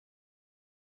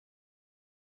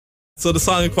So the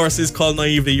song, of course, is called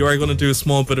Naivety. You are going to do a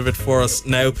small bit of it for us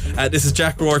now. This is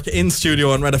Jack Rourke in studio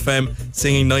on Red FM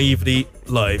singing Naivety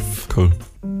live. Cool.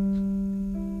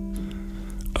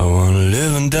 I wanna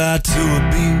live and die to a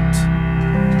beat.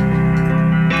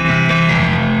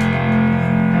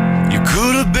 You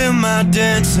could have been my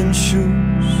dancing shoes.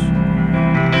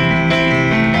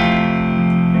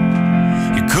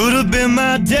 You could have been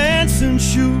my dancing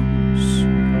shoes.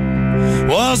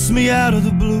 Waltzed me out of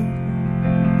the blue,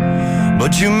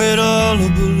 but you made all a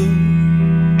balloon.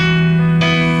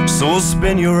 So I'll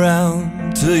spin you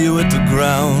around till you hit the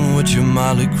ground with your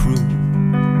motley crew.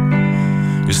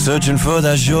 You're searching for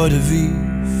that joie de vivre.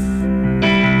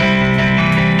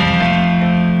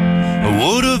 I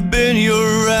would have been your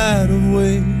right of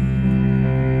way.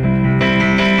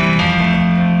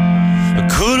 I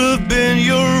could have been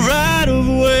your right of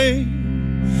way.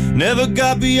 Never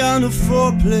got beyond the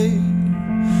foreplay,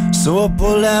 so I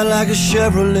pulled out like a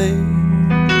Chevrolet,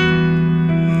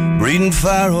 breathing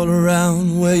fire all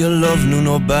around where your love knew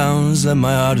no bounds. Let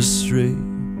my heart astray.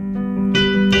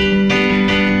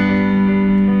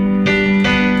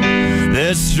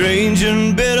 That strange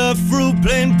and bitter fruit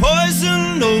playing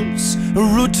poison notes, a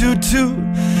root toot toot.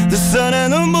 The sun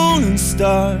and the moon and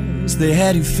stars, they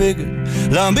had you figured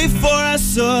long before I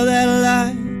saw that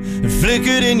light. It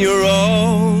flickered in your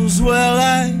Roswell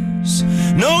eyes.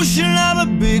 Notion of a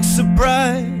big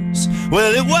surprise,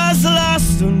 well, it was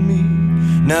lost on me.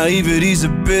 Naivety's a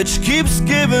bitch, keeps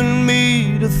giving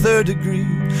me the third degree.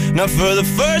 Not for the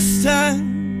first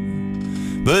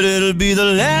time, but it'll be the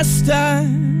last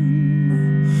time.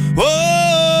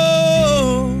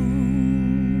 Whoa!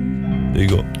 There you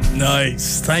go.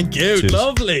 Nice, thank you. Cheers.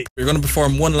 Lovely. You're going to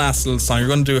perform one last little song. You're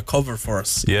going to do a cover for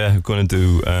us. Yeah, I'm going to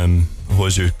do a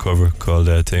Hozier cover called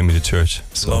Take Me to Church.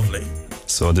 So, lovely.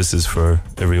 So this is for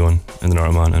everyone in the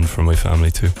Northern and for my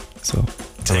family too. So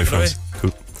Take my it friends. away.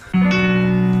 Cool.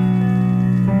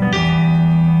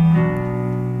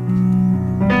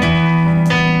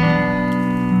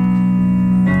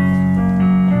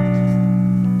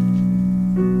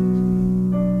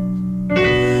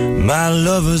 My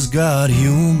lover's got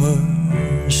humor.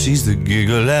 She's the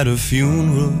giggle at a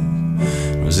funeral.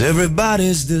 Was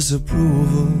everybody's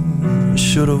disapproval.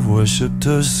 Should have worshipped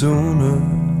her sooner.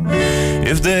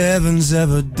 If the heavens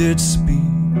ever did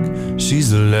speak, she's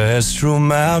the last true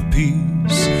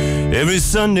mouthpiece. Every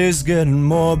Sunday's getting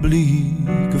more bleak,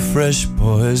 a fresh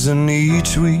poison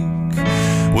each week.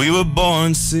 We were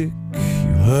born sick,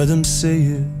 you heard them say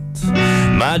it.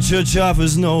 My church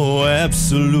offers no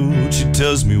absolute. She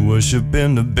tells me worship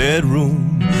in the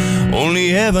bedroom. Only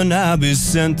heaven I'll be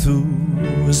sent to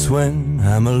is when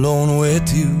I'm alone with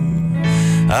you.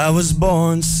 I was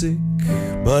born sick,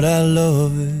 but I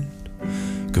love it.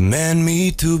 Command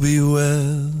me to be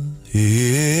well.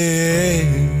 Yeah.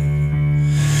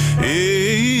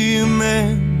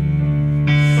 Amen.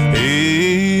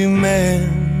 Amen.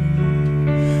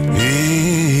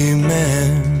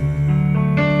 Amen.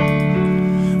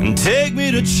 And take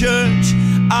me to church.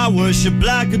 I worship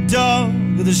like a dog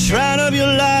at the shrine of your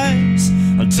lies.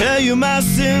 I'll tell you my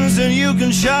sins and you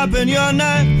can sharpen your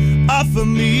knife. Offer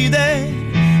me that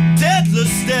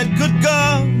deathless, that good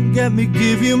God, let me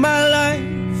give you my life.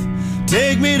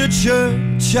 Take me to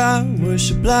church. I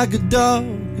worship like a dog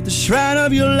at the shrine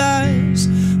of your lies.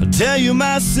 I'll tell you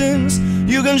my sins,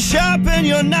 you can sharpen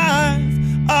your knife.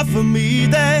 Offer me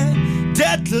that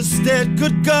deathless, that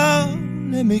good God,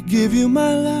 let me give you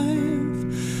my life.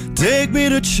 Take me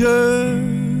to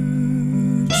church.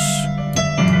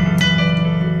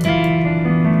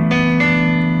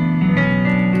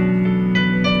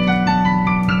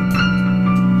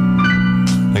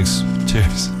 Thanks.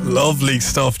 Cheers. Lovely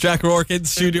stuff. Jack Rourke in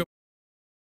studio.